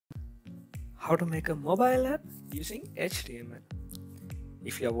how to make a mobile app using HTML.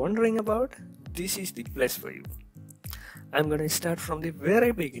 If you are wondering about, this is the place for you. I'm gonna start from the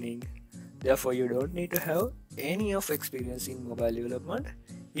very beginning. Therefore, you don't need to have any of experience in mobile development,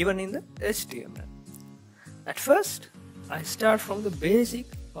 even in the HTML. At first, I start from the basic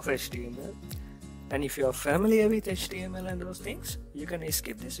of HTML. And if you are familiar with HTML and those things, you can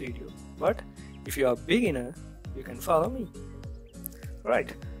skip this video. But if you are a beginner, you can follow me.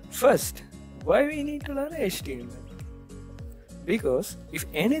 Right, first, why we need to learn HTML? Because if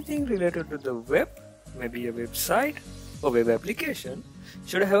anything related to the web, maybe a website or web application,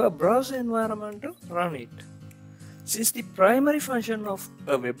 should have a browser environment to run it. Since the primary function of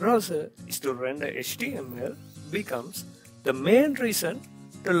a web browser is to render HTML, becomes the main reason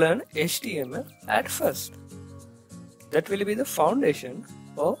to learn HTML at first. That will be the foundation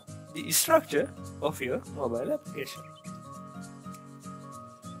or the structure of your mobile application.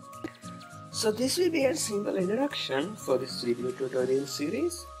 So this will be a simple introduction for this video tutorial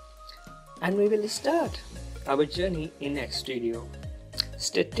series, and we will start our journey in next video.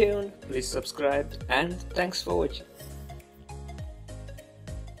 Stay tuned, please subscribe, and thanks for watching.